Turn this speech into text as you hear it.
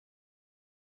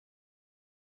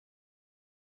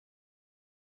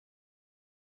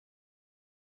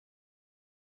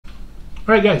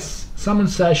Alright guys, summon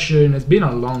session, it's been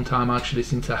a long time actually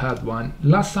since I had one.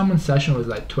 Last summon session was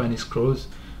like 20 scrolls.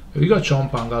 We got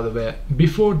Chompang out of it.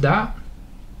 Before that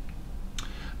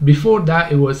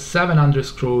it was 700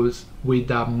 scrolls with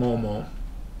that Momo.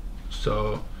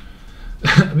 So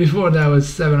before that was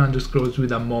 700 scrolls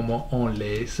with a Momo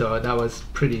only, so that was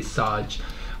pretty surge.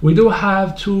 We do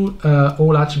have 2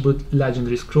 all attribute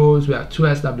legendary scrolls. We have 2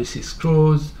 SWC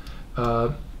scrolls,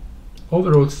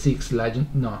 overall 6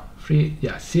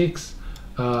 6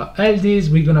 LDs.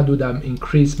 We're gonna do them in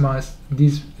Christmas.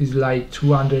 This is like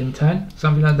 210,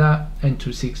 something like that, and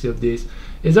 260 of this.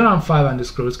 It's around 500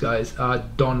 scrolls, guys. I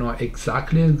don't know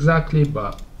exactly,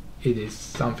 but it is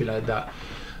something like that.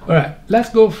 All right, let's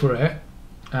go for it,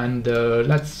 and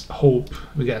let's hope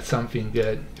we get something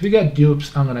good. If we get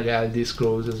dupes, I'm gonna get LD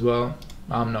scrolls as well.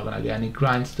 I'm not gonna get any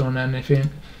grindstone or anything.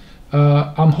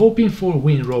 I'm hoping for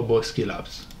win robo skill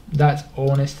ups. That's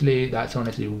honestly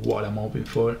what I'm hoping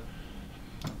for.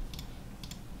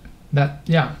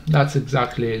 That's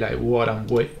exactly like what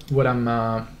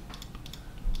I'm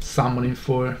summoning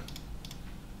for.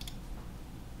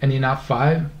 And in Nat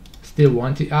 5, still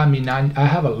want it. I mean, I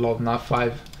have a lot of Nat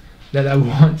 5 that I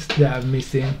want, that I'm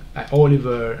missing. Like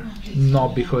Oliver,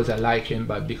 not because I like him,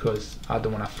 but because I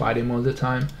don't want to fight him all the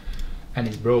time, and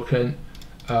he's broken.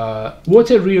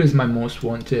 Water Rio is my most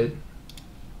wanted.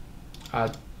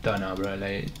 I don't know, bro.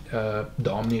 Like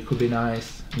Dominic would be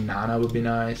nice, Nana would be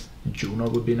nice, Juno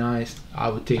would be nice. I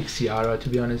would take Ciara, to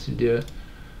be honest with you.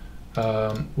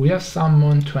 We have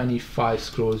summoned 25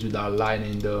 scrolls without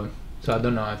lightning though, so I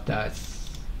don't know if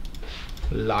that's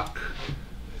luck.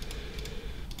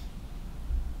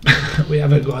 We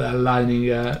haven't got a lightning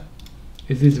yet.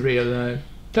 Is this real?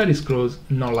 30 scrolls,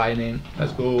 no lightning.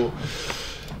 Let's go.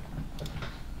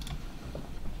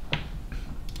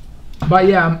 But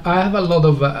yeah, I have a lot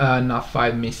of Nat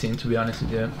 5 missing, to be honest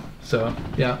with you. So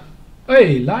yeah.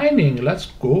 Hey, lightning, let's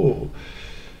go.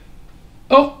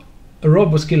 Oh,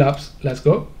 robo skill ups, let's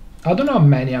go. I don't know how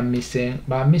many I'm missing,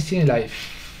 but I'm missing like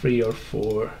 3 or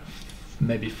 4,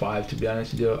 maybe 5, to be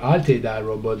honest with you. I'll take that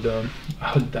robot though.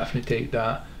 I'll definitely take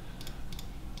that.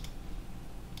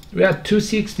 We have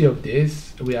 260 of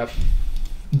this. We have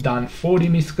done 40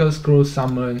 mystical scrolls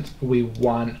summoned with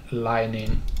 1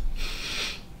 lightning.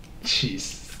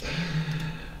 Jeez.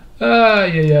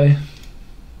 Yeah.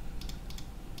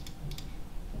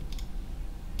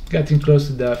 Getting close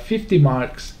to the 50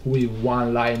 marks with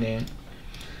 1 lightning.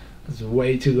 That's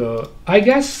way to go. I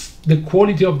guess the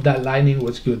quality of that lightning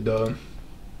was good though,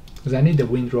 because I need the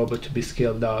wind robot to be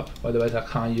scaled up, otherwise I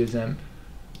can't use them.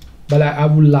 But I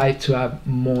would like to have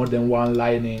more than 1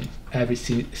 lightning every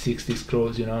 60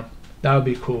 scrolls, you know. That would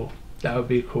be cool. That would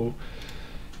be cool.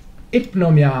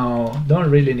 Hypnomeow, don't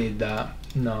really need that,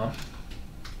 no.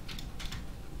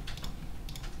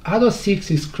 Out of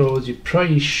 60 scrolls, you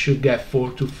probably should get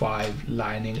 4 to 5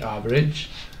 lightning average.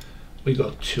 We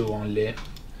got 2 only.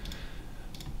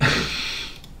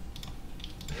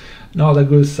 Not a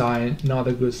good sign, not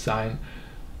a good sign.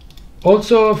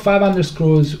 Also, 500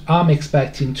 scrolls, I'm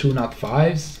expecting 2 Nat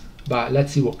 5s, but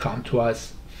let's see what comes to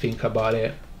us, think about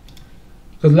it.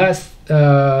 Because last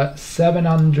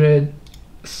 700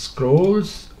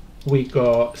 scrolls, we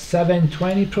got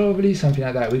 720 probably, something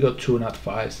like that. We got 2 Nat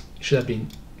 5s. It should have been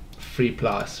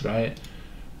 3+, right?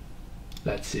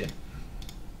 Let's see.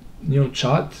 New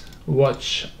chat. What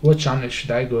channel should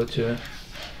I go to?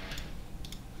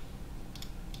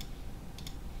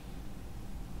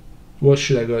 What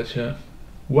should I go to?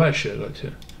 Where should I go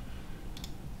to?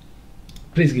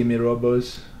 Please give me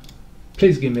robos.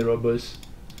 Please give me robos.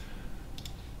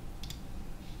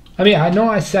 I mean, I know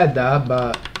I said that,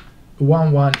 but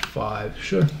 115,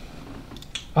 sure.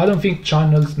 I don't think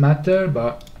channels matter,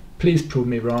 but please prove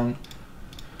me wrong.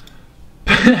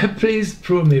 Please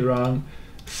prove me wrong.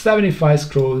 75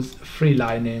 scrolls, 3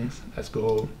 lightnings. Let's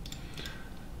go.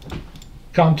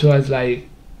 Come to us like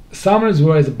Summer's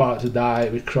War is about to die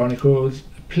with Chronicles.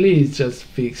 Please just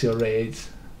fix your raids.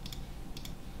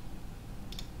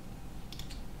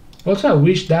 Also, I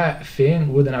wish that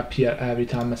thing wouldn't appear every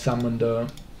time I summon the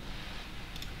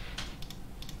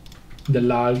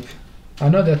lag. I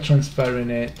know they're transferring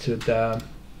it to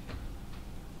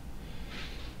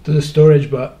the storage,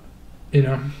 but you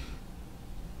know,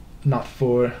 not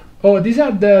for. Oh, these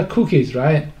are the cookies,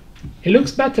 right? It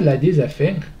looks better like this, I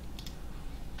think.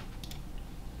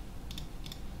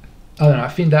 I don't know, I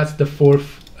think that's the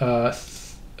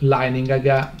 4th lining I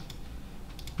got.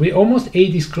 We almost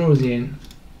 80 scrolls in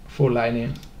for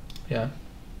lining. Yeah.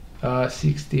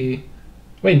 60.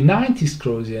 Wait, 90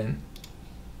 scrolls in.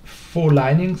 4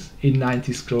 linings in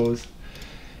 90 scrolls.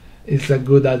 It's a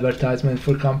good advertisement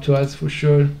for Come To Us for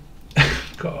sure.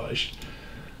 gosh.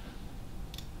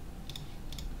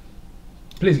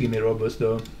 Please give me robust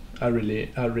though. I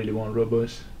really want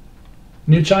robust.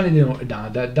 New channel didn't, nah,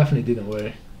 that definitely didn't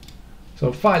work.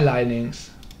 So 5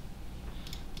 lightnings.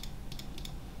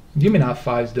 Give me not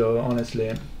 5s though,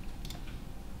 honestly.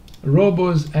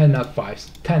 Robos and not 5s.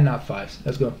 10 not 5s.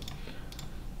 Let's go.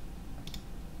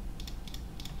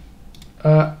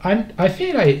 I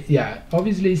feel like, yeah,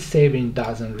 obviously saving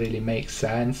doesn't really make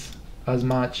sense as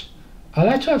much. I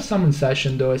like to have summon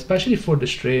session though, especially for the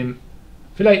stream.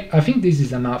 I think this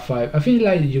is a not 5. I feel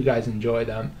like you guys enjoy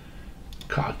them.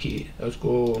 Khaki, let's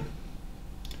go.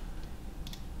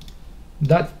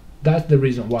 That's the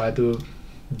reason why I do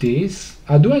this.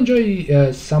 I do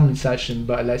enjoy summon session,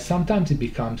 but like sometimes it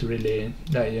becomes really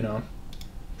like, you know,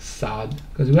 sad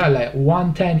because we are like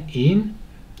 110 in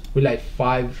with like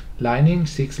 5 lining,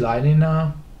 6 lining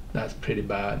now. That's pretty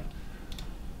bad.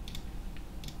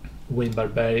 Wind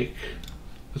Barbaric,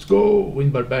 let's go.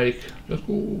 Wind Barbaric, let's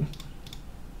go.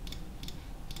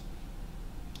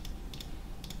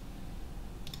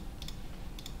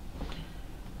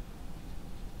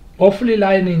 Hopefully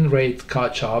lightning rates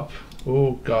catch up.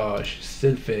 Oh gosh,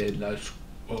 Sylphid, let's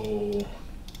go.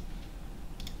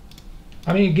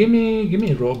 I mean, give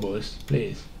me robust,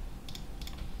 please.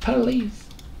 Please.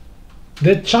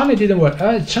 The channel didn't work.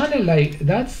 Channel, like,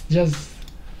 that's just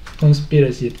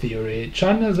conspiracy theory.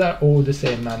 Channels are all the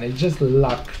same, man. It's just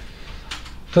luck.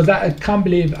 Because I can't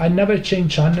believe I never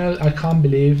changed channel. I can't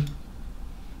believe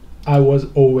I was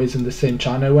always in the same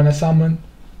channel when I summoned.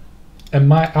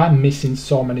 And I'm missing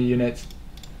so many units.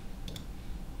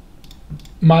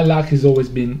 My luck has always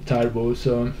been terrible,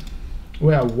 so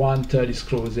we are 130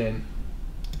 scrolls in.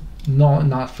 No,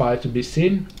 not 5 to be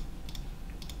seen.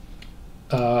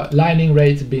 Lining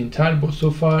rates been terrible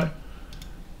so far. I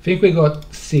think we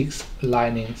got 6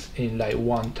 linings in like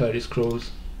 130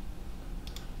 scrolls.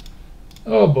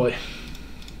 Oh boy.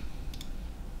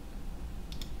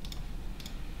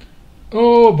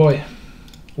 Oh boy.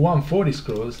 140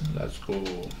 scrolls, let's go.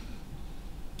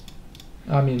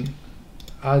 I mean,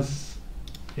 as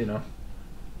you know,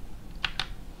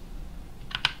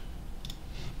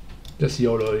 just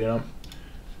YOLO, you know,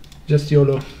 just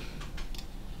YOLO.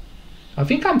 I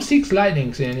think I'm 6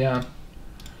 lightnings in, yeah.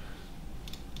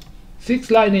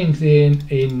 6 lightnings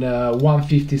in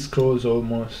 150 scrolls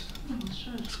almost.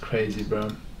 It's crazy, bro.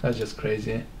 That's just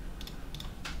crazy.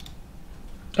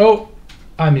 Oh,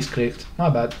 I misclicked. My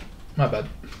bad. My bad.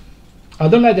 I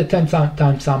don't like the 10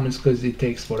 time summons because it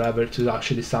takes forever to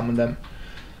actually summon them.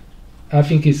 I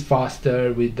think it's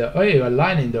faster with the... Oh, you're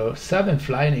lining though. 7th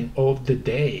lining of the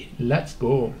day. Let's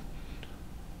go.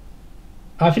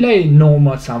 I feel like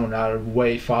normal summon are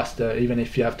way faster, even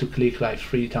if you have to click like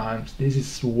 3 times. This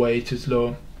is way too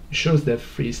slow. It shows that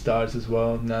 3 stars as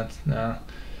well. That's nah.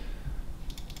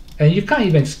 And you can't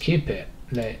even skip it.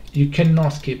 Like, you cannot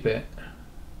skip it.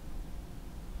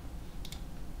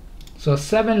 So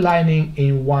 7 lining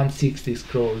in 160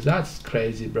 scrolls. That's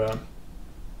crazy, bro.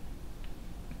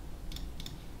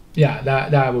 Yeah,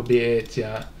 that would be it.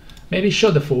 Yeah, maybe show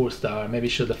the 4 star. Maybe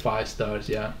show the 5 stars.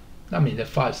 Yeah, I mean the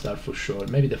 5 star for sure.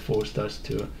 Maybe the 4 stars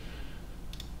too.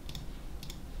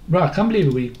 Bro, I can't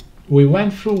believe we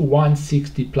went through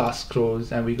 160 plus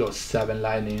scrolls and we got 7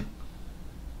 lining.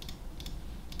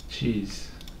 Jeez.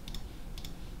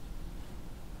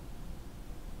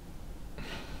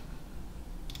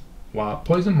 Wow,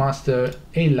 Poison Master,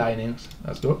 8 linings.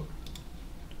 Let's go.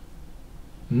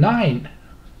 9.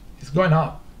 It's going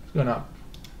up. It's going up.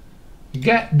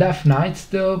 Get Death Knight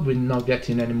still. We're not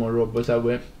getting any more robots, are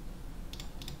we?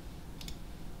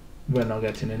 We're not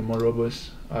getting any more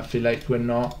robots. I feel like we're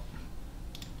not.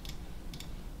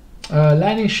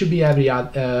 Lining should be every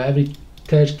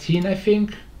 13, I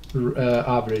think.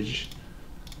 Average.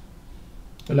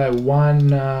 Like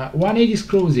 180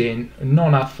 scrolls in.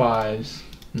 None at 5s.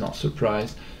 Not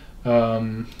surprised.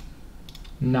 9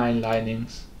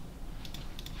 linings.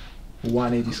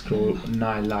 180 scroll,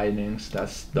 9 linings.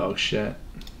 That's dog shit.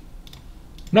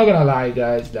 Not gonna lie,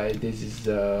 guys. Like this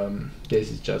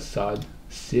is just sad.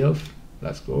 Sylph,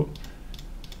 let's go.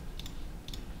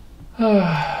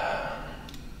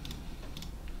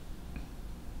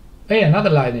 Hey, another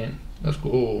lining. Let's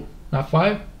go. Not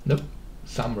 5? Nope.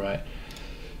 Samurai.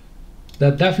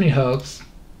 That definitely helps.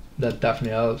 That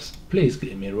definitely helps. Please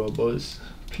give me robots.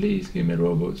 Please give me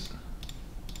robots.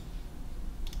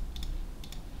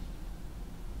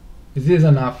 Is this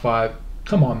an F5?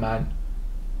 Come on, man.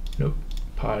 Nope.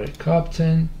 Pirate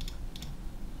Captain.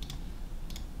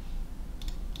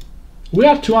 We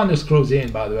are 200 scrolls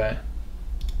in, by the way.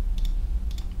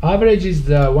 Average is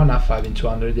the 1 F5 in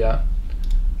 200, yeah.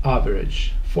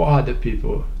 Average for other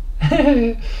people.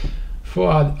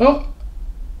 For oh,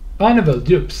 Annabelle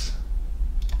dupes.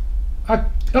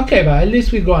 Okay, but at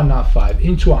least we got enough 5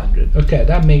 in 200. Okay,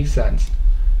 that makes sense.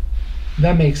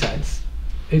 That makes sense.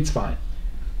 It's fine.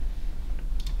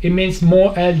 It means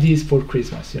more LDs for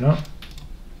Christmas, you know?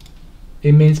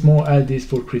 It means more LDs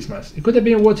for Christmas. It could have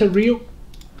been Water Rio,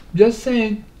 just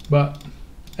saying, but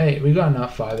hey, we got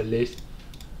enough 5 at least.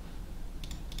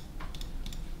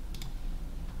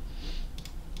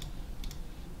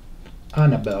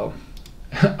 Annabelle.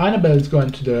 Annabelle is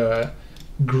going to the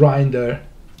grinder.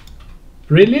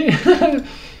 Really?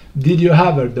 Did you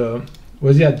have her though?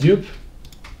 Was he a dupe?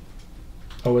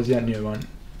 Or was he a new one?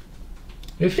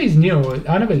 If he's new,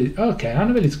 Annabelle is okay,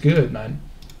 Annabelle is good, man.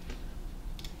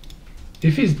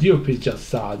 If he's dupe, he's just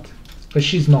sad. But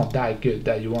she's not that good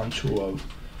that you want 2 of.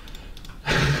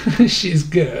 She's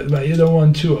good, but you don't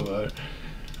want 2 of her.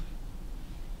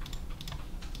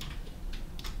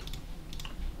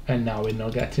 And now we're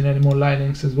not getting any more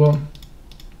lightnings as well.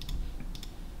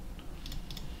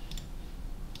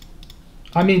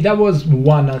 I mean, that was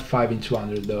 1 out of 5 in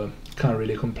 200 though. Can't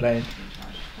really complain.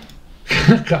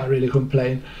 Can't really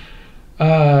complain.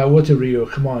 Water Rio,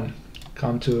 come on.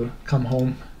 Come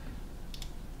home.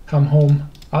 Come home.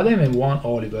 I don't even want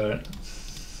Oliver.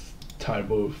 It's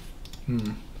terrible.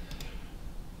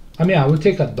 I mean, I would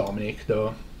take a Dominic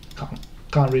though.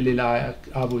 Can't really lie.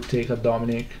 I would take a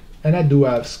Dominic. And I do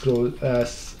have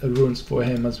runes for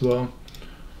him as well.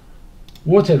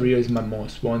 Water Rio is my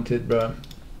most wanted, bro.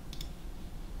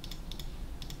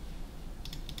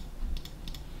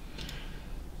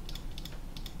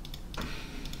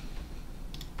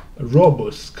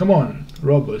 Robust, come on,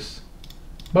 Robust.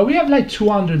 But we have like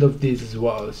 200 of these as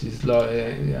well. So it's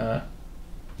like,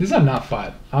 these are not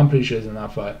 5. I'm pretty sure it's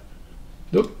not 5.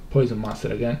 Look, Poison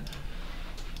Master again.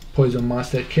 Poison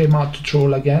Master came out to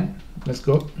troll again. Let's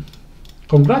go.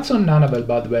 Congrats on Annabelle,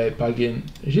 by the way, Pagin.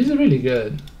 She's really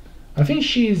good. I think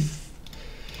she's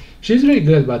really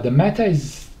good, but the meta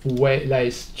is way like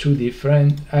it's too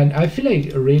different, and I feel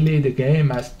like really the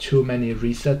game has too many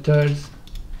resetters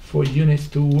for units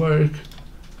to work,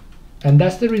 and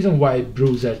that's the reason why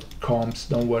Bruiser comps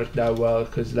don't work that well,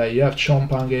 because like you have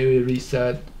Chompang AoE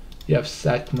reset, you have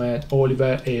Sekhmet,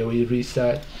 Oliver AoE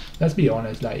reset. Let's be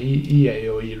honest, like he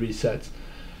AoE resets.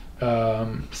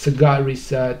 Sagat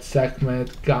reset,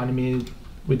 Sekhmet, Ganymede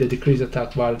with the decreased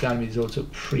attack bar. Ganymede is also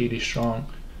pretty strong.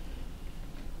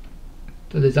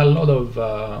 So there's a lot of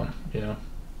you know.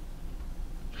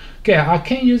 Okay, I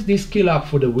can use this skill up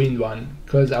for the wind one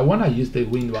because I want to use the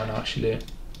wind one actually.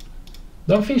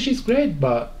 Don't think she's great,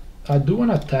 but I do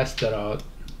want to test her out.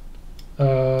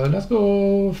 Let's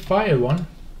go fire one.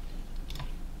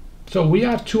 So we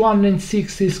have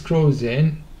 260 scrolls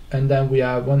in, and then we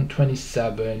have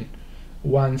 127,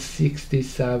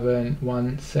 167,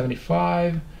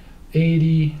 175,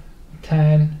 80,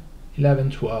 10,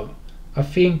 11, 12. I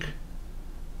think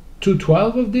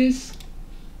 212 of these.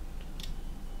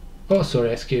 Oh,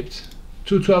 sorry, I skipped.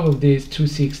 212 of these,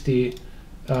 260,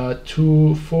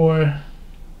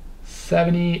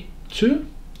 472,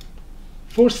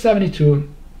 472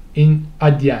 in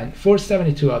at the end.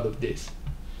 472 out of this.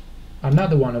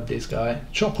 Another one of this guy,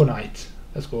 Choco Knight.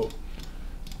 Let's go.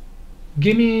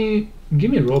 Give me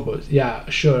robots. Yeah,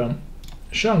 sure. I'm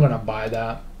gonna buy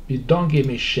that. You don't give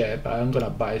me shit, but I'm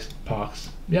gonna buy packs.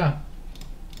 Yeah,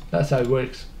 that's how it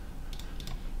works.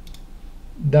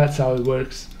 That's how it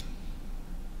works.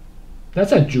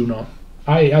 That's a Juno.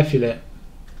 I feel it.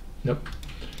 Nope.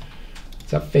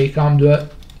 It's a fake Amduet.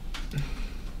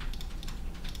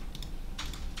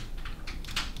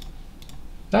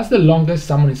 That's the longest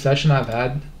summoning session I've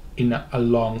had in a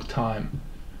long time.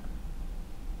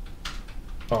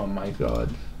 Oh my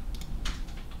god.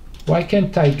 Why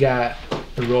can't I get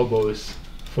Robos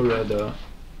for real though?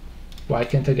 Why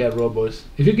can't I get Robos?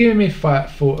 If you give me 4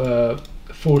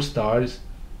 stars,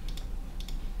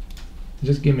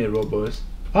 just give me Robos.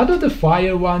 Out of the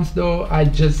fire ones though, I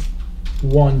just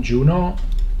want Juno.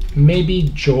 Maybe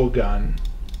Jogan.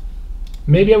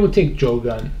 Maybe I would take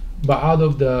Jogan. But out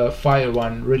of the fire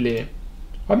one, really,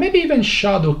 or maybe even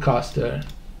Shadowcaster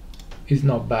is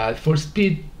not bad. For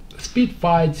speed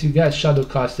fights, you get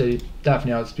Shadowcaster,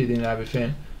 definitely outspeeding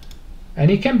everything.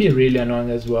 And it can be really annoying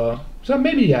as well. So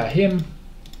maybe yeah, him,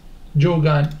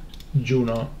 Jogan,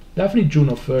 Juno. Definitely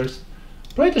Juno first.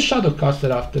 Probably the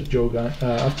Shadowcaster after Jogan,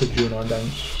 after Juno, and then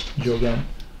Jogan.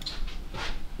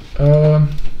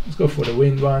 Let's go for the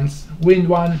wind ones. Wind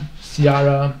one,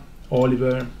 Ciara,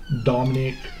 Oliver,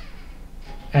 Dominic.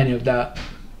 Any of that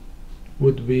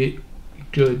would be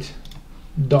good.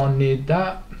 Don't need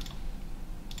that.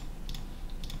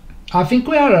 I think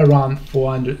we are around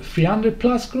 300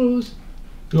 plus screws.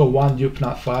 We got one dupe,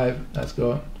 not 5. Let's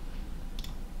go.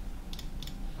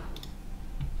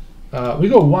 We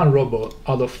got one robot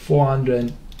out of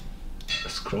 400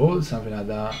 scrolls, something like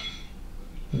that.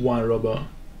 One robot.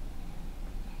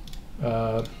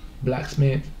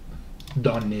 Blacksmith.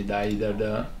 Don't need that either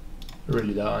though.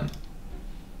 Really don't.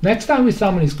 Next time we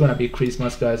summon is gonna be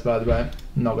Christmas, guys, by the way.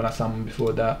 Not gonna summon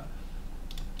before that.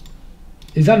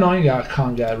 It's annoying that I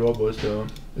can't get robots though.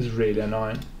 It's really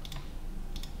annoying.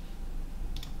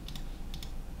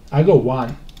 I got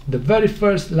one. The very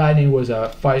first lightning was a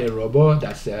fire robot.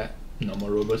 That's it. No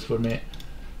more robots for me.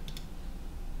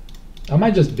 I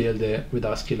might just build it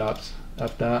without skill ups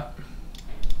after that.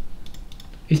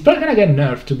 It's probably gonna get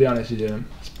nerfed, to be honest with you.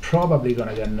 It's probably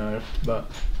gonna get nerfed, but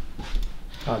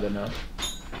I don't know.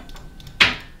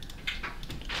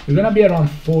 We're gonna be around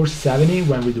 470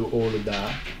 when we do all of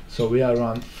that. So we are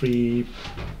around 3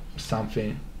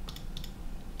 something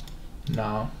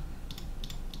now.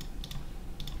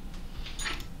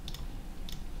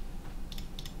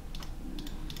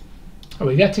 Oh,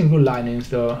 we're getting good lightnings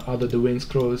though out of the wind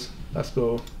scrolls. Let's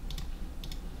go.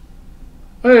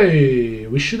 Hey,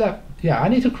 we should have. Yeah, I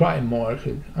need to cry more.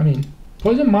 I mean,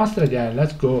 Poison Master again.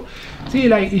 Let's go. See,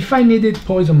 like if I needed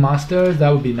Poison Masters,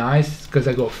 that would be nice because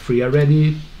I got 3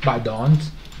 already, but I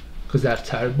don't because they're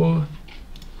terrible.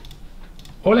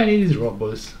 All I need is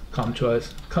robots. Come to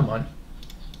us. Come on.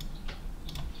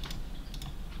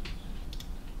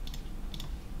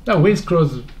 The wind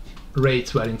scrolls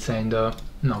rates were insane though.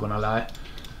 Not gonna lie.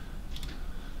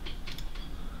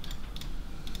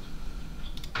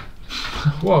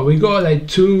 Wow, we got like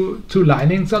two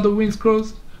linings out of wind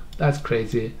scrolls. That's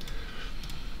crazy.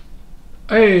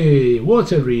 Hey,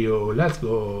 Water Rio, let's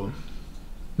go.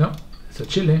 No, it's a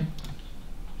chilling.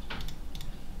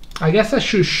 I guess I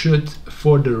should shoot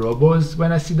for the robots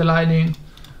when I see the lightning.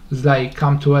 It's like,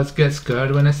 come to us, get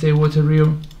scared when I say Water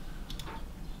Rio.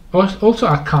 Also,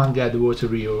 I can't get the Water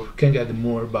Rio. Can get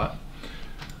more, but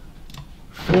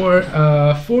for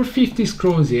 450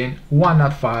 scrolls in,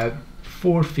 105,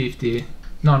 450.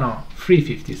 No,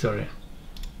 350. Sorry.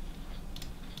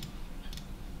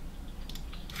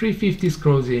 350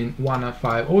 scrolls in,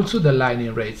 105. Also, the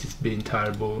lightning rates is being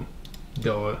terrible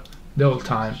the whole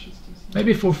time.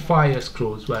 Maybe for fire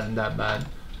scrolls weren't that bad.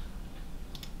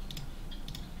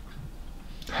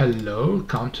 Hello,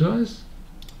 come to us.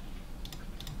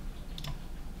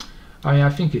 I mean, I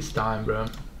think it's time, bro.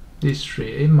 This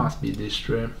tree, it must be this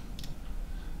tree.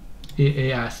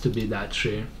 It has to be that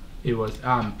tree. It was,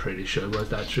 I'm pretty sure it was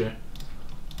that tree.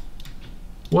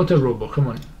 Water robo, come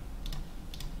on.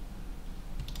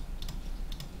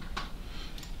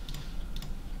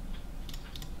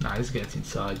 Nice, getting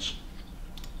Sarge.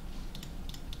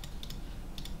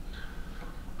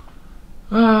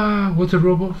 Water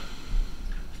robo.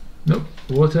 Nope,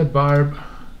 water barb.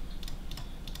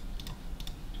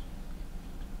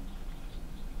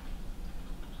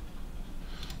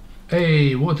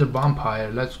 Hey, water vampire,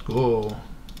 let's go.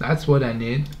 That's what I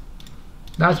need.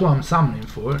 That's what I'm summoning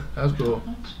for. Let's go.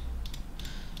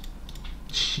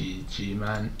 GG,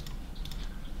 man.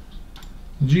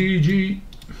 GG.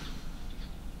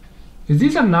 Is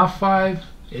this a NAF 5?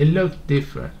 It looked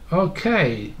different.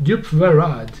 Okay, Dupe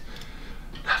Verad.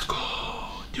 Let's go,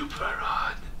 Dupe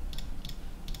Verad.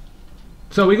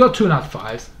 So we got 2 NAF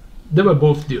 5s. They were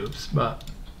both dupes, but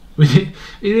we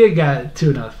did get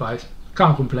 2 NAF 5s.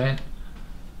 Can't complain.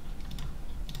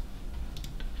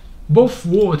 Both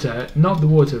water, not the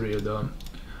Water Rio though.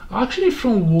 Actually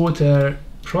from water,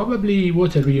 probably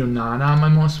Water Rio Nana, my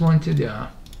most wanted, yeah.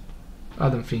 I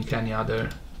don't think any other.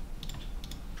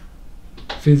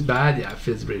 Feels bad? Yeah, it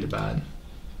feels really bad.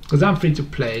 Because I'm free to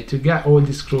play. To get all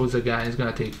these scrolls again is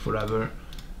gonna take forever.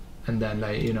 And then,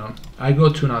 like, you know, I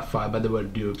got 2 not 5, but they were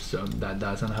dupes, so that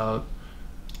doesn't help.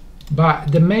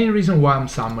 But the main reason why I'm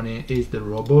summoning is the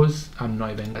robos. I'm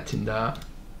not even getting that.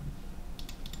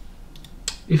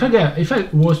 If I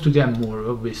was to get more, I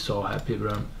would be so happy,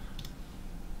 bro.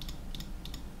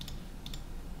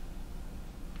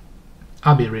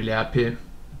 I'll be really happy.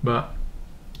 But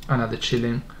another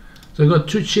chilling. So we got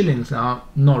 2 chillings now,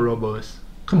 no robos.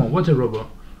 Come on, what's a robo?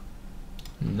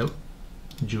 Nope.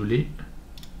 Julie.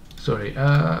 Sorry,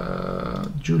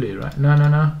 Julie, right?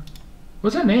 No.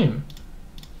 What's her name?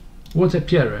 What's a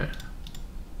Pierre?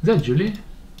 Is that Julie?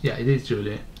 Yeah, it is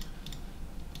Julie.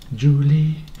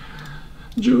 Julie.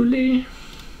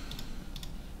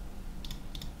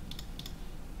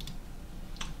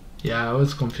 Yeah, I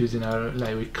was confusing her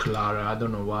like with Clara, I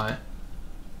don't know why.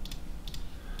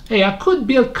 Hey, I could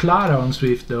build Clara on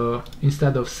Swift though,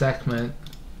 instead of Sekhmet.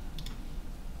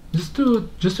 just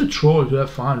to troll, to have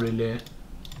fun really.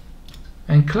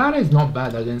 And Clara is not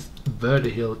bad against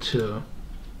Vertihill too.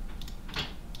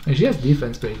 And she has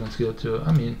defense break on skill too.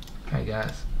 I mean, I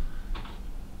guess.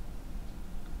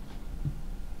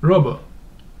 Robo.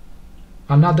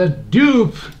 Another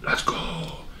dupe. Let's go.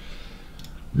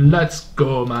 Let's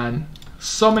go, man.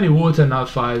 So many water nut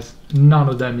 5s. None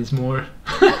of them is more.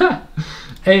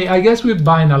 Hey, I guess we're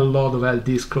buying a lot of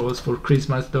LD scrolls for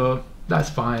Christmas though. That's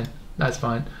fine. That's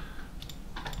fine.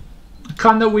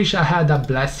 Kinda wish I had a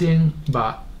blessing,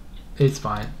 but it's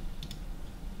fine.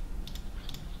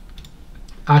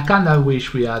 I kinda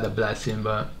wish we had a blessing,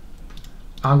 but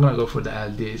I'm gonna go for the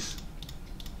LDs.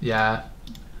 Yeah,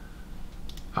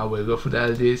 I will go for the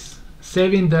LDs.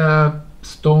 Saving the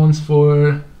stones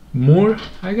for more,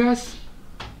 I guess.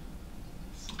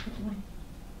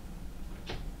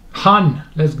 Hun,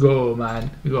 let's go,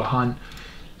 man. We go Hun.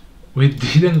 We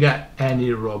didn't get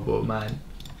any Robo, man.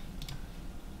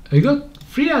 We got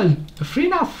 3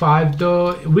 nut 5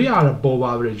 though. We are above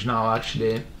average now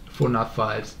actually for nut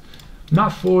 5s.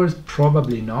 Nut 4s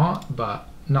probably not, but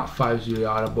nut 5s we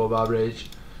are above average.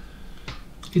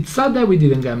 It's sad that we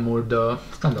didn't get more though.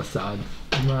 It's kinda sad.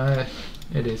 But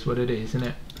it is what it is, isn't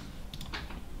it?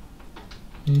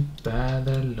 You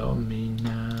better love me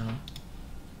now.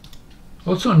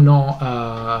 Also no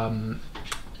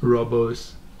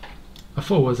Robos. I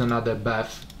thought it was another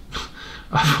Beth.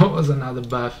 I thought it was another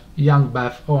Beth. Young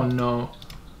Beth. Oh no.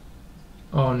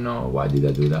 Oh no, why did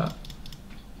I do that?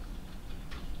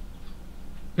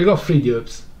 We got 3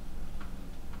 dupes.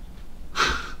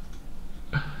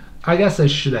 I guess I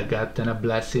should have gotten a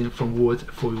blessing from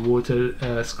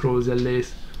water scrolls at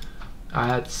least. I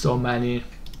had so many.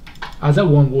 As I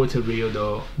want water Rio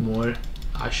though more,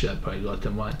 I should have probably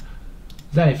gotten one.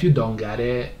 Then if you don't get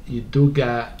it, you do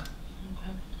get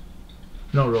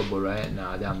no Robo, right?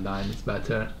 Nah, damn dying is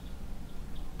better.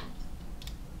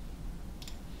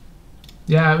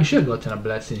 Yeah, we should have gotten a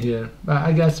blessing here. But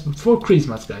I guess for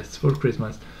Christmas, guys, for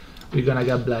Christmas, we're gonna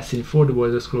get blessing for the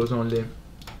water scrolls only.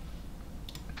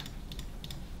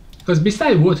 Because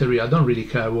besides Watery, I don't really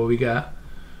care what we get.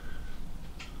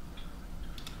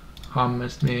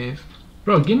 Hammersmith.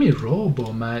 Bro, give me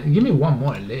Robo, man. Give me one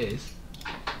more at least.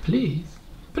 Please.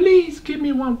 Please give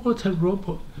me one water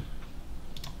Robo.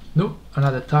 Nope,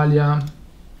 another Talia.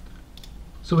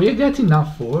 So we're getting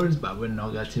enough 4s, but we're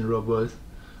not getting Robos.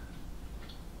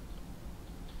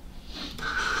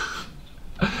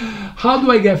 How do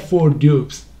I get 4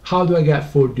 dupes? How do I get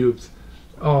 4 dupes?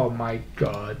 Oh my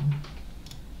god.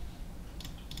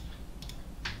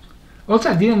 Also,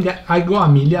 I got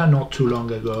Amelia not too long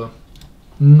ago.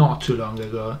 Not too long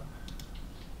ago.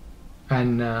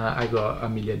 And I got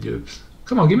Amelia dupes.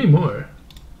 Come on, give me more.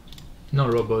 No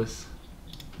Robos.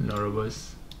 No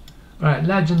Robos. Alright,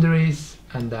 legendaries.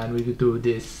 And then we could do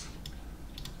this.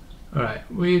 Alright,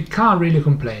 we can't really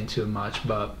complain too much,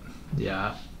 but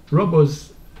yeah.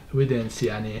 Robos, we didn't see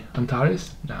any.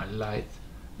 Antares? No, light.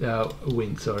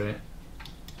 Wind, sorry.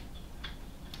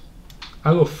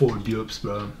 I got 4 dupes,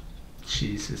 bro.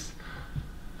 Jesus.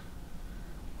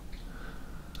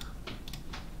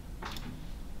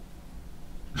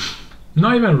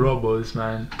 Not even Robos,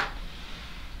 man.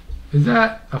 Is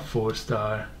that a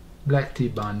 4-star? Black Tea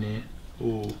Bunny.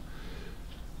 Ooh.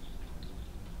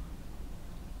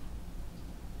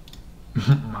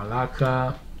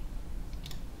 Malaka.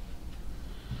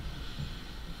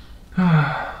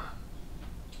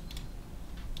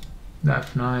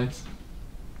 Death Knights.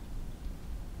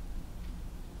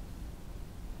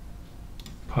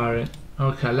 Pirate.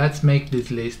 Okay, let's make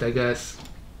this list, I guess.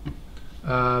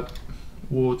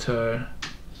 Water,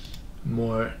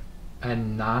 more,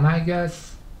 and Nana, I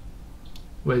guess.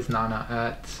 Where's Nana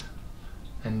at?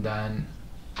 And then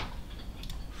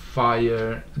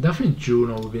fire. Definitely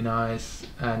Juno would be nice.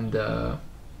 And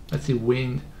let's see,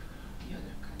 wind.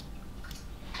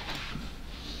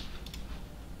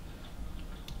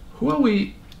 Who are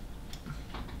we?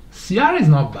 Ciara is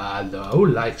not bad though. I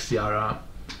would like Ciara.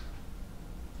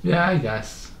 Yeah, I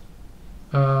guess.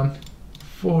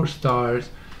 4 stars.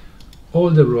 All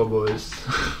the Robos.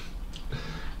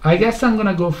 I guess I'm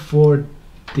gonna go for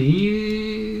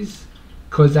these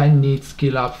because I need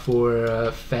skill up for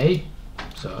Faye.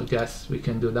 So I guess we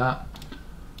can do that.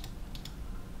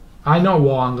 I know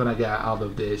what I'm gonna get out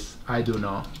of this. I do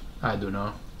know. I do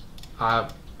know. I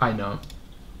know.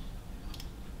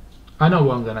 I know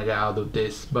what I'm gonna get out of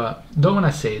this, but don't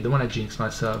wanna say, don't wanna jinx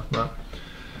myself, but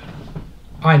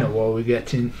I know what we're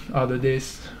getting out of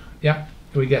this. Yeah,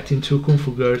 we're getting 2 Kung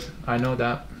Fu girls. I know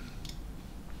that.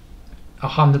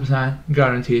 100%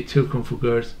 guaranteed 2 Kung Fu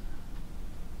girls.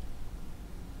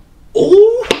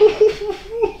 Oh!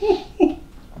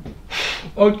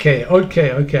 Okay.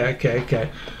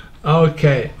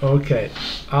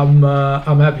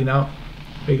 I'm happy now.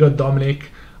 We got Dominic.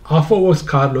 I thought it was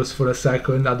Carlos for a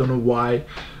second. I don't know why,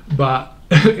 but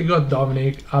we got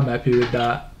Dominic. I'm happy with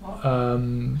that.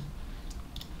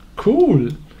 Cool.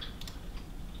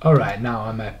 All right, now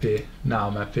I'm happy.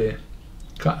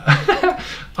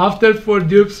 After 4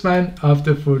 dupes, man.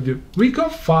 After 4 dupes, we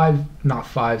got 5, not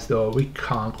 5s though. We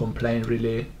can't complain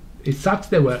really. It sucks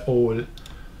they were all.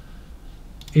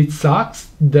 It sucks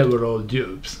they were all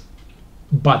dupes,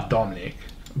 but Dominic.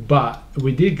 But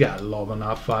we did get a lot on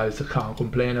our 5s. I can't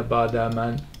complain about that,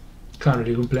 man. Can't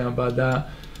really complain about that.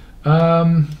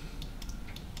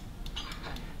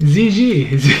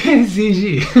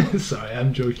 ZG. Sorry,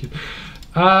 I'm joking.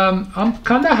 I'm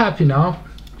kind of happy now.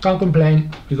 Can't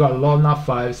complain. We got a lot of nut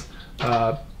 5s,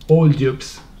 all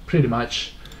dupes pretty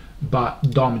much.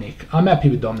 But Dominic, I'm happy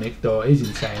with Dominic though. He's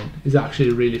insane. He's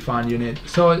actually a really fun unit.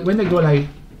 So when they go like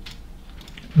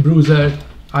Bruiser,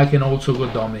 I can also go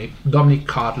Dominic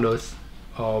Carlos.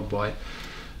 Oh boy,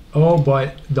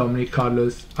 Dominic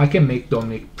Carlos. I can make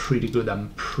Dominic pretty good, I'm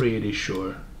pretty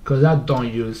sure, because I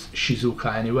don't use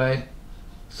Shizuka anyway,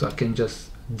 so I can just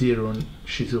derun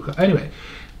Shizuka. Anyway,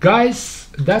 guys,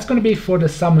 that's gonna be for the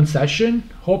summon session.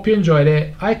 Hope you enjoyed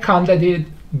it. I kinda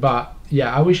did, but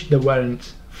yeah, I wish there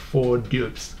weren't 4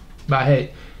 dupes. But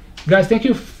hey, guys, thank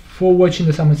you for watching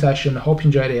the summon session. Hope you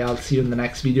enjoyed it. I'll see you in the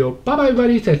next video. Bye bye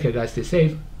everybody. Take care guys. Stay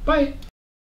safe. Bye.